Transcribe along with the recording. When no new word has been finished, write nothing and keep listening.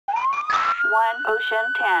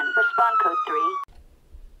Ocean 10. Respond code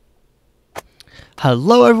 3.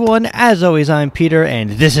 Hello everyone, as always I'm Peter and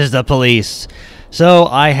this is the police. So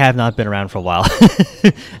I have not been around for a while.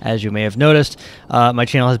 As you may have noticed, my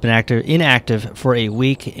channel has been inactive for a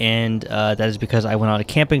week, and that is because I went on a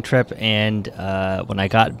camping trip, and when I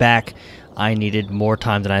got back I needed more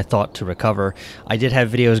time than I thought to recover. I did have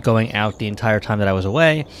videos going out the entire time that I was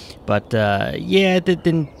away, but yeah,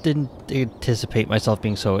 didn't anticipate myself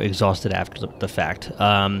being so exhausted after the fact.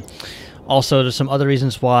 Also, there's some other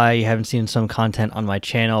reasons why you haven't seen some content on my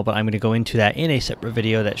channel, but I'm going to go into that in a separate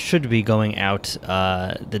video that should be going out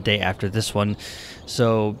the day after this one.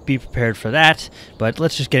 So be prepared for that, but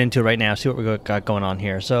let's just get into it right now, see what we got going on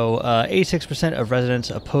here. So 86% of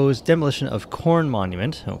residents oppose demolition of Corn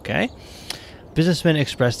Monument. Okay. Businessmen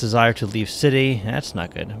express desire to leave city. That's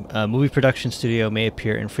not good. Movie production studio may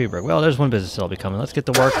appear in Freeburg. Well, there's one business that'll be coming. Let's get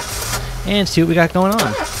to work and see what we got going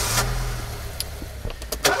on.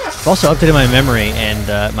 I've also updated my memory,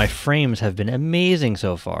 and my frames have been amazing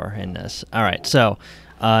so far in this. Alright, so,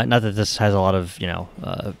 not that this has a lot of,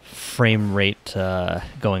 frame rate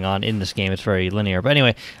going on in this game. It's very linear. But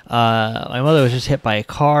anyway, my mother was just hit by a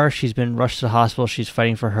car. She's been rushed to the hospital. She's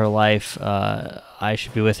fighting for her life. I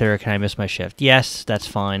should be with her. Can I miss my shift? Yes, that's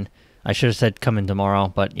fine. I should have said come in tomorrow,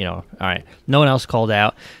 but, alright. No one else called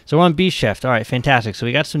out. So we're on B shift. Alright, fantastic. So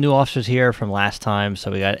we got some new officers here from last time.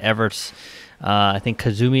 So we got Everts. I think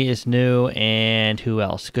Kazumi is new, and who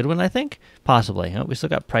else? Goodwin, I think? Possibly. Oh, we still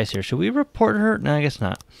got Price here. Should we report her? No, I guess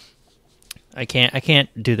not. I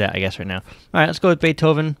can't do that, I guess, right now. Alright, let's go with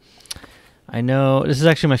Beethoven. I know, this is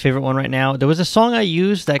actually my favorite one right now. There was a song I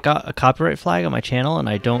used that got a copyright flag on my channel, and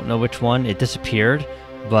I don't know which one. It disappeared,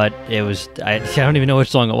 but it was, I don't even know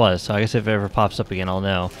which song it was, so I guess if it ever pops up again, I'll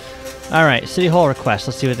know. Alright, City Hall request.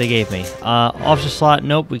 Let's see what they gave me. Officer slot.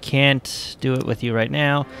 Nope, we can't do it with you right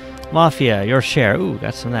now. Mafia, your share. Ooh,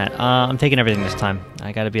 got some of that. I'm taking everything this time.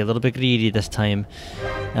 I gotta be a little bit greedy this time.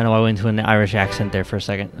 I don't know why I went into an Irish accent there for a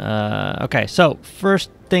second. Okay, so,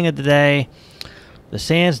 first thing of the day. The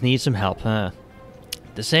Sands need some help, huh?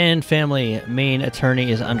 The Sand family main attorney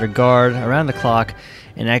is under guard around the clock,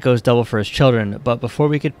 and that goes double for his children. But before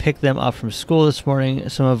we could pick them up from school this morning,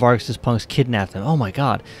 some of Vargas' punks kidnapped them. Oh my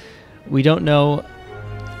god. We don't know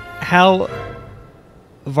how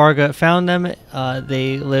Varga found them.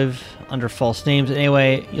 They live under false names.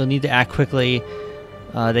 Anyway, you'll need to act quickly.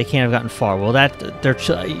 They can't have gotten far. Well,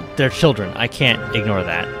 they're children. I can't ignore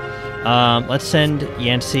that. Let's send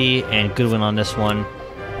Yancey and Goodwin on this one.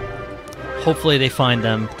 Hopefully they find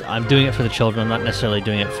them. I'm doing it for the children. I'm not necessarily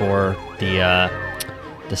doing it for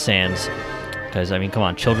the Sands. Because, I mean, come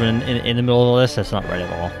on. Children in the middle of all this? That's not right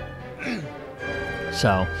at all.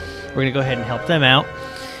 So, we're going to go ahead and help them out.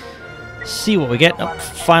 See what we get. Oh,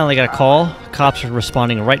 finally got a call. Cops are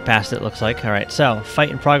responding right past it, looks like. Alright, so, fight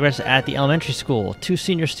in progress at the elementary school. 2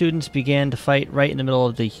 senior students began to fight right in the middle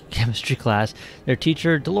of the chemistry class. Their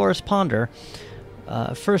teacher, Dolores Ponder,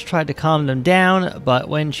 first tried to calm them down, but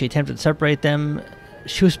when she attempted to separate them,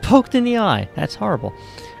 she was poked in the eye. That's horrible.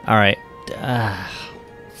 Alright.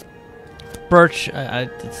 Birch,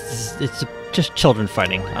 it's just children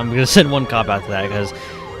fighting. I'm going to send one cop out to that, because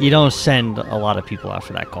you don't send a lot of people out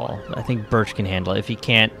for that call. I think Birch can handle it. If he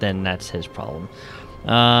can't, then that's his problem.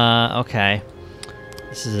 Okay.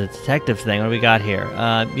 This is a detective thing. What do we got here?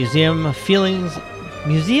 Museum of Feelings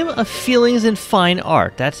and Fine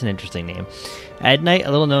Art. That's an interesting name. At night,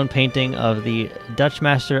 a little-known painting of the Dutch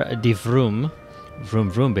master de Vroom, Vroom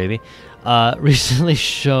Vroom, baby, recently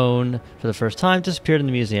shown for the first time, disappeared in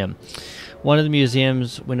the museum. One of the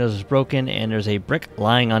museum's windows is broken, and there's a brick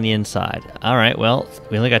lying on the inside. Alright, well,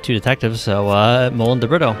 we only got 2 detectives, so, Mullen de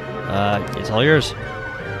Brito, it's all yours.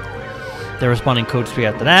 They're responding code 3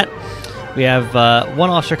 after that. We have, 1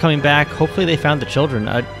 officer coming back. Hopefully they found the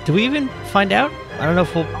children. Do we even find out? I don't know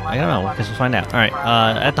if I don't know. I guess we'll find out. Alright,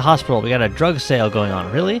 at the hospital, we got a drug sale going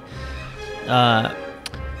on. Really?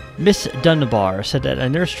 Miss Dunbar said that a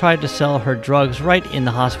nurse tried to sell her drugs right in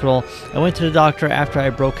the hospital. I went to the doctor after I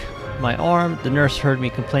broke my arm. The nurse heard me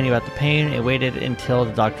complaining about the pain and waited until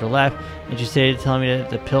the doctor left, and she stated telling me that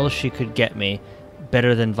the pills she could get me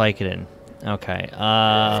better than Vicodin. Okay,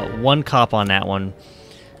 1 cop on that one.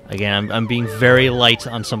 Again, I'm being very light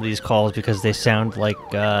on some of these calls because they sound like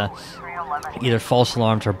either false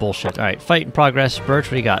alarms or bullshit. Alright, fight in progress. Birch,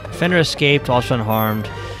 what do you got? Offender escaped, also unharmed.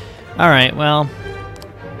 Alright, well,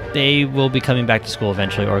 they will be coming back to school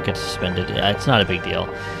eventually or get suspended. It's not a big deal.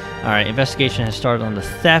 Alright, investigation has started on the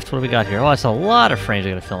theft. What do we got here? Oh, it's a lot of frames I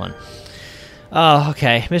gotta fill in. Oh,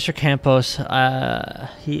 okay. Mr. Campos,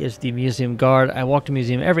 he is the museum guard. I walk the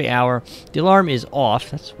museum every hour. The alarm is off.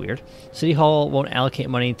 That's weird. City Hall won't allocate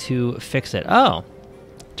money to fix it. Oh,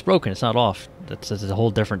 it's broken. It's not off. That's a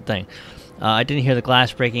whole different thing. I didn't hear the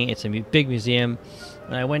glass breaking. It's a big museum.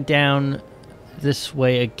 When I went down this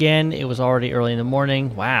way again, it was already early in the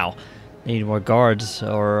morning. Wow. They need more guards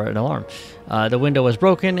or an alarm. The window was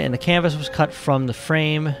broken and the canvas was cut from the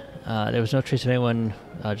frame. There was no trace of anyone,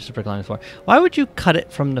 just a brick line on the floor. Why would you cut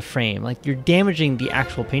it from the frame? Like, you're damaging the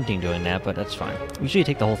actual painting doing that, but that's fine. Usually you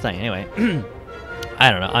take the whole thing. Anyway,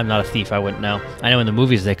 I don't know. I'm not a thief. I wouldn't know. I know in the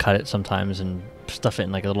movies they cut it sometimes and stuff it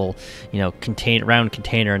in like a little, round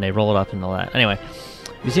container and they roll it up and all that. Anyway,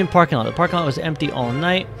 museum parking lot. The parking lot was empty all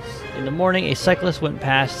night. In the morning, a cyclist went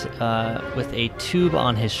past with a tube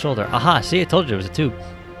on his shoulder. Aha, see, I told you it was a tube.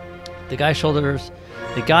 The guy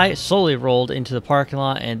slowly rolled into the parking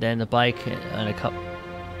lot and then the bike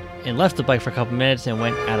and left the bike for a couple minutes and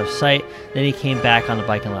went out of sight. Then he came back on the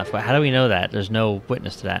bike and left. But how do we know that? There's no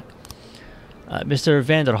witness to that. Mr.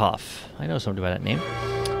 Vanderhoff. I know somebody by that name.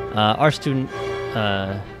 Art student.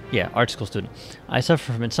 Art school student. I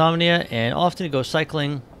suffer from insomnia and often go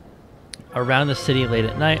cycling around the city late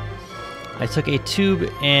at night. I took a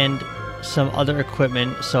tube and some other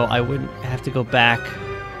equipment so I wouldn't have to go back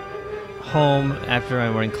home after my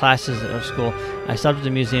morning classes at school. I stopped at the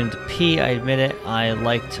museum to pee. I admit it. I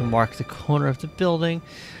like to mark the corner of the building.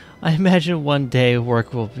 I imagine one day my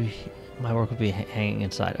work will be hanging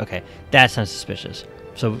inside. Okay, that sounds suspicious.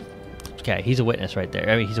 So, okay, he's a witness right there.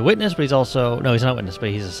 I mean, he's a witness, but he's also... No, he's not a witness, but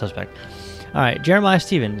he's a suspect. All right, Jeremiah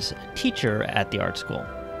Stevens, teacher at the art school.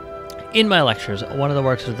 In my lectures, one of the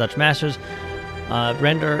works of the Dutch masters,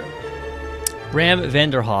 Bram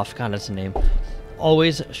Vanderhoff, God, that's a name,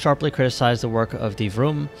 always sharply criticized the work of De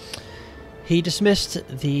Vroom. He dismissed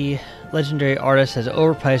the legendary artist as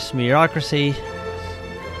overpriced mediocrity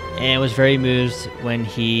and was very amused when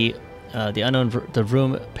the unknown De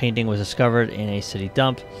Vroom painting was discovered in a city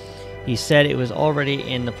dump. He said it was already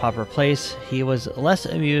in the proper place. He was less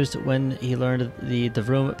amused when he learned the De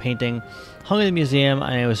Vroom painting hung in the museum,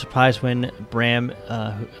 and I was surprised when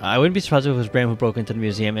I wouldn't be surprised if it was Bram who broke into the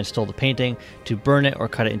museum and stole the painting to burn it or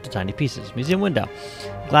cut it into tiny pieces. Museum window.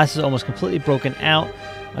 Glass is almost completely broken out.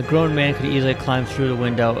 A grown man could easily climb through the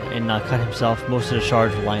window and not cut himself. Most of the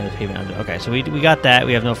shards were lying on the pavement under. Okay, so we got that.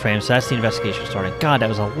 We have no frame, so that's the investigation starting. God, that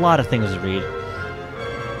was a lot of things to read.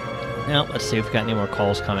 Now, let's see if we've got any more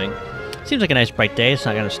calls coming. Seems like a nice bright day. It's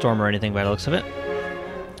not going to storm or anything by the looks of it.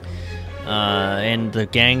 And the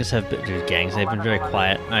gangs they've been very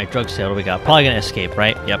quiet. Alright, drug sale, what do we got? Probably gonna escape,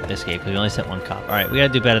 right? Yep, escape, because we only sent one cop. Alright, we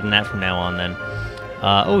gotta do better than that from now on then.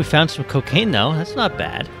 We found some cocaine though. That's not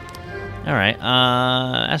bad. Alright,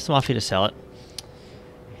 ask the Mafia to sell it.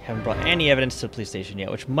 Haven't brought any evidence to the police station yet,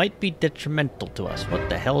 which might be detrimental to us. What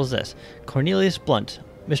the hell is this? Cornelius Blunt.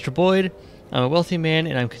 Mr. Boyd, I'm a wealthy man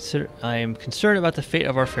and I am concerned about the fate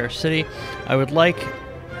of our fair city. I would like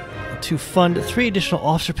to fund 3 additional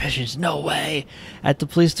officer positions, no way, at the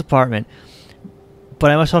police department. But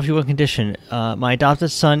I must offer you one condition. My adopted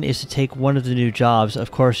son is to take one of the new jobs. Of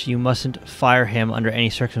course, you mustn't fire him under any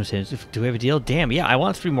circumstances. Do we have a deal? Damn, yeah, I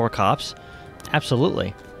want 3 more cops.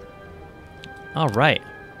 Absolutely. All right.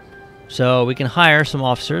 So we can hire some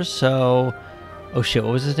officers. So, oh shit,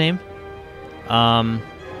 what was his name?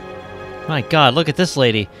 My God, look at this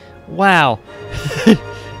lady. Wow.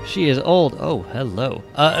 She is old. Oh, hello.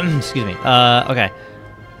 Excuse me. Okay.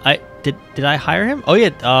 Did I hire him? Oh, yeah.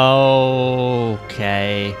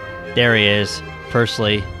 Okay. There he is.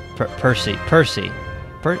 Percy. Percy.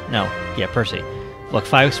 Look,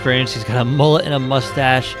 5 experience. He's got a mullet and a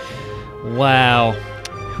mustache. Wow.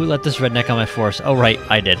 Who let this redneck on my force? Oh, right.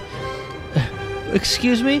 I did.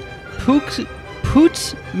 Excuse me? Poots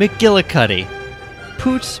McGillicuddy.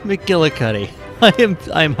 Poots McGillicuddy.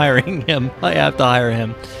 I'm hiring him. I have to hire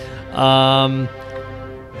him.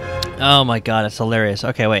 Oh my God, it's hilarious.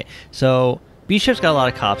 Okay, wait. So B shift's got a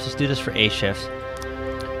lot of cops. Let's do this for A shift.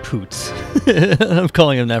 Poots. I'm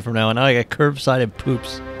calling him that from now on. Now I got curbside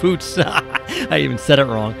Poots. Poots. I even said it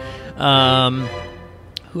wrong.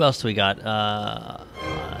 Who else do we got?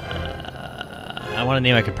 I want a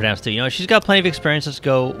name I can pronounce too. You know, she's got plenty of experience. Let's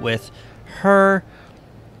go with her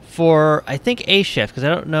for, I think, A shift, because I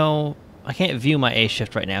don't know. I can't view my A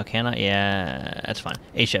shift right now, can I? Yeah, that's fine.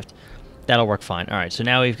 A shift. That'll work fine. All right, so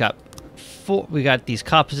now we've got these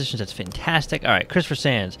cop positions. That's fantastic. All right, Christopher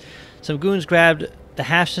Sands. Some goons grabbed the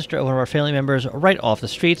half-sister of one of our family members right off the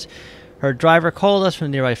streets. Her driver called us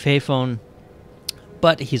from the nearby payphone,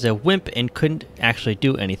 but he's a wimp and couldn't actually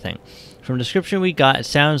do anything. From the description we got, it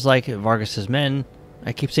sounds like Vargas's men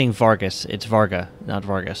I keep saying Vargas. It's Varga, not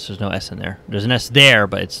Vargas. There's no S in there. There's an S there,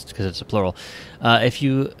 but it's because it's a plural. If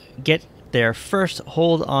you get there first,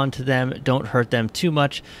 hold on to them. Don't hurt them too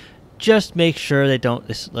much. Just make sure they don't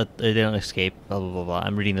escape. Blah blah blah blah.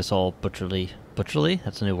 I'm reading this all butcherly. Butcherly?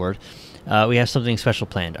 That's a new word. We have something special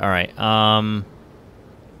planned. All right.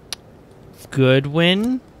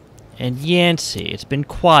 Goodwin and Yancey. It's been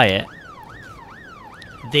quiet.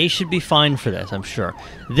 They should be fine for this, I'm sure.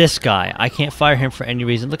 This guy, I can't fire him for any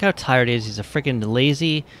reason. Look how tired he is. He's a freaking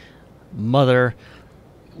lazy mother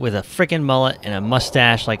with a freaking mullet and a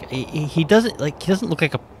mustache. Like he doesn't look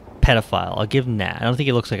like a pedophile. I'll give him that. I don't think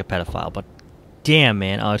he looks like a pedophile, but damn,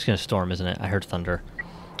 man. Oh, it's gonna storm, isn't it? I heard thunder.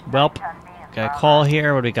 Welp. Got a call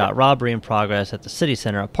here. What do we got? Robbery in progress at the city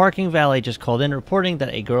center. A parking valet just called in reporting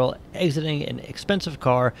that a girl exiting an expensive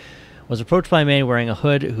car was approached by a man wearing a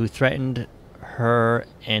hood who threatened her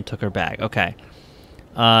and took her bag. Okay.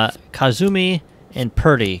 Kazumi and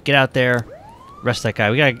Purdy, get out there. Arrest that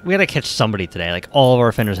guy. We gotta catch somebody today. Like, all of our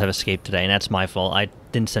offenders have escaped today, and that's my fault. I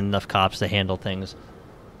didn't send enough cops to handle things.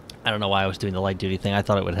 I don't know why I was doing the light duty thing. I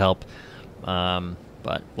thought it would help.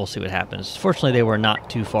 But we'll see what happens. Fortunately, they were not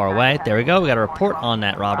too far away. There we go. We got a report on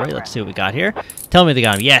that robbery. Let's see what we got here. Tell me they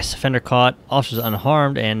got him. Yes, offender caught, officers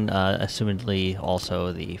unharmed, and assumedly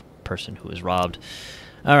also the person who was robbed.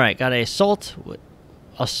 All right, got a assault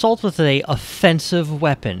with a offensive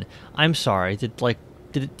weapon. I'm sorry. Did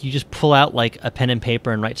you just pull out like a pen and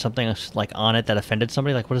paper and write something like on it that offended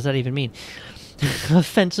somebody? Like, what does that even mean?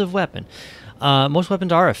 Offensive weapon. Most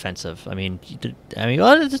weapons are offensive.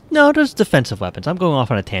 No, there's defensive weapons. I'm going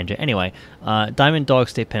off on a tangent. Anyway, Diamond Dog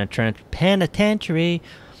State Penitentiary.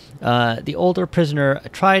 The older prisoner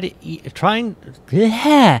let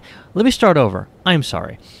me start over. I'm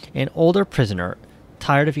sorry. An older prisoner,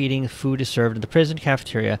 tired of eating food served in the prison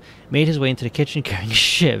cafeteria, made his way into the kitchen carrying a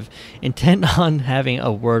shiv, intent on having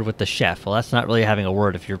a word with the chef. Well, that's not really having a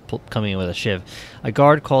word if you're coming in with a shiv. A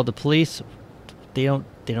guard called the police. They don't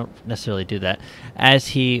necessarily do that, as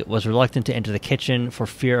he was reluctant to enter the kitchen for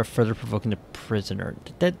fear of further provoking the prisoner.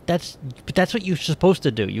 That's what you're supposed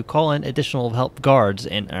to do. You call in additional help guards,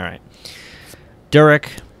 and all right. Durek,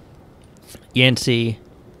 Yancey,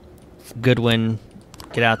 Goodwin,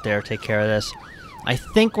 get out there, take care of this. I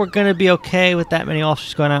think we're gonna be okay with that many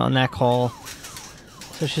officers going out on that call,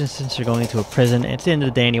 especially since you're going into a prison. It's the end of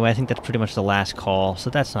the day anyway. I think that's pretty much the last call, so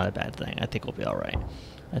that's not a bad thing. I think we'll be all right.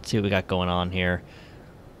 Let's see what we got going on here.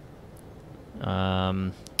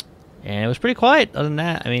 And it was pretty quiet. Other than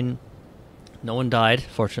that, I mean, no one died.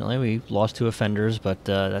 Fortunately, we lost 2 offenders, but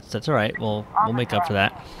that's all right. We'll make up for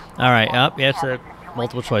that. All right. Yeah, it's a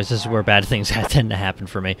multiple choice. This is where bad things tend to happen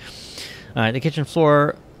for me. All right. The kitchen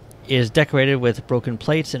floor is decorated with broken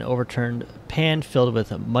plates and overturned pan filled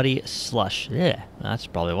with muddy slush. Yeah, that's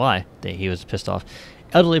probably why he was pissed off.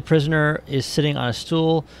 Elderly prisoner is sitting on a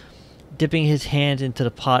stool, dipping his hand into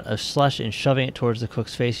the pot of slush and shoving it towards the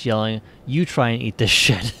cook's face, yelling, "You try and eat this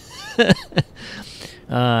shit."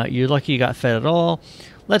 You're lucky you got fed at all.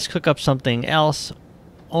 Let's cook up something else.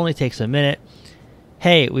 Only takes a minute.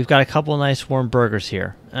 Hey, we've got a couple nice warm burgers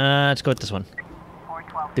here. Let's go with this one.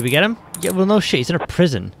 Did we get him? Yeah, well, no shit. He's in a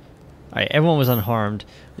prison. All right, everyone was unharmed.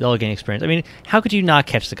 They all gained experience. I mean, how could you not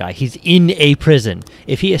catch the guy? He's in a prison.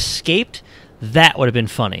 If he escaped, that would have been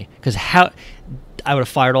funny. Because I would have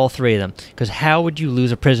fired all 3 of them. Because how would you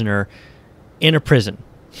lose a prisoner in a prison?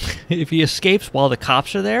 If he escapes while the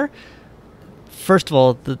cops are there, first of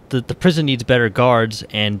all, the prison needs better guards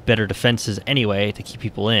and better defenses anyway to keep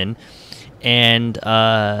people in. And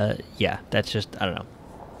yeah, that's just, I don't know.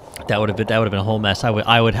 That would have been a whole mess. I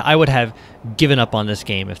would have given up on this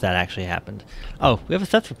game if that actually happened. Oh, we have a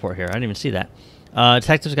theft report here. I didn't even see that.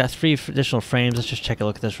 Detectives got 3 additional frames. Let's just check a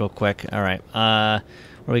look at this real quick. All right.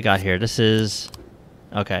 What do we got here? This is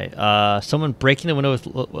okay. Someone breaking the window with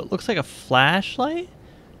what looks like a flashlight.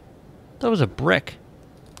 That was a brick.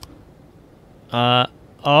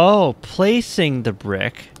 Oh, placing the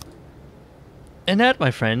brick. And that,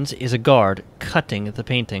 my friends, is a guard cutting the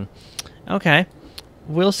painting. Okay.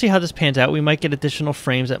 We'll see how this pans out. We might get additional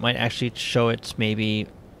frames that might actually show it's maybe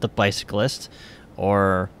the bicyclist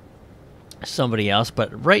or somebody else.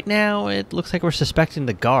 But right now, it looks like we're suspecting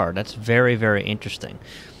the guard. That's very, very interesting.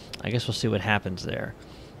 I guess we'll see what happens there.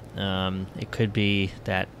 It could be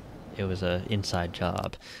that it was an inside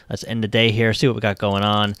job. Let's end the day here, see what we got going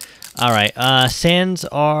on. All right, Sands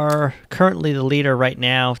are currently the leader right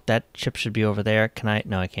now. That chip should be over there. Can I?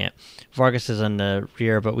 No, I can't. Vargas is on the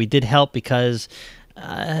rear, but we did help because,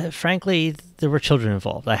 frankly, there were children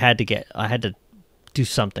involved. I had to do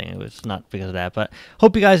something. It was not because of that, but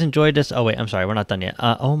hope you guys enjoyed this. Oh wait, I'm sorry, we're not done yet.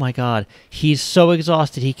 Oh my god, he's so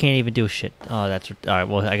exhausted he can't even do shit. Oh, that's all right.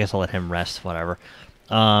 Well, I guess I'll let him rest. Whatever.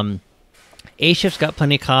 A shift's got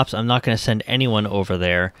plenty of cops. I'm not going to send anyone over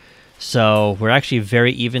there, so we're actually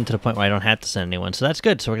very even to the point where I don't have to send anyone. So that's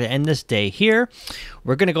good. So we're going to end this day here.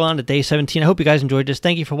 We're going to go on to day 17. I hope you guys enjoyed this.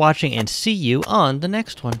 Thank you for watching, and see you on the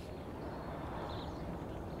next one.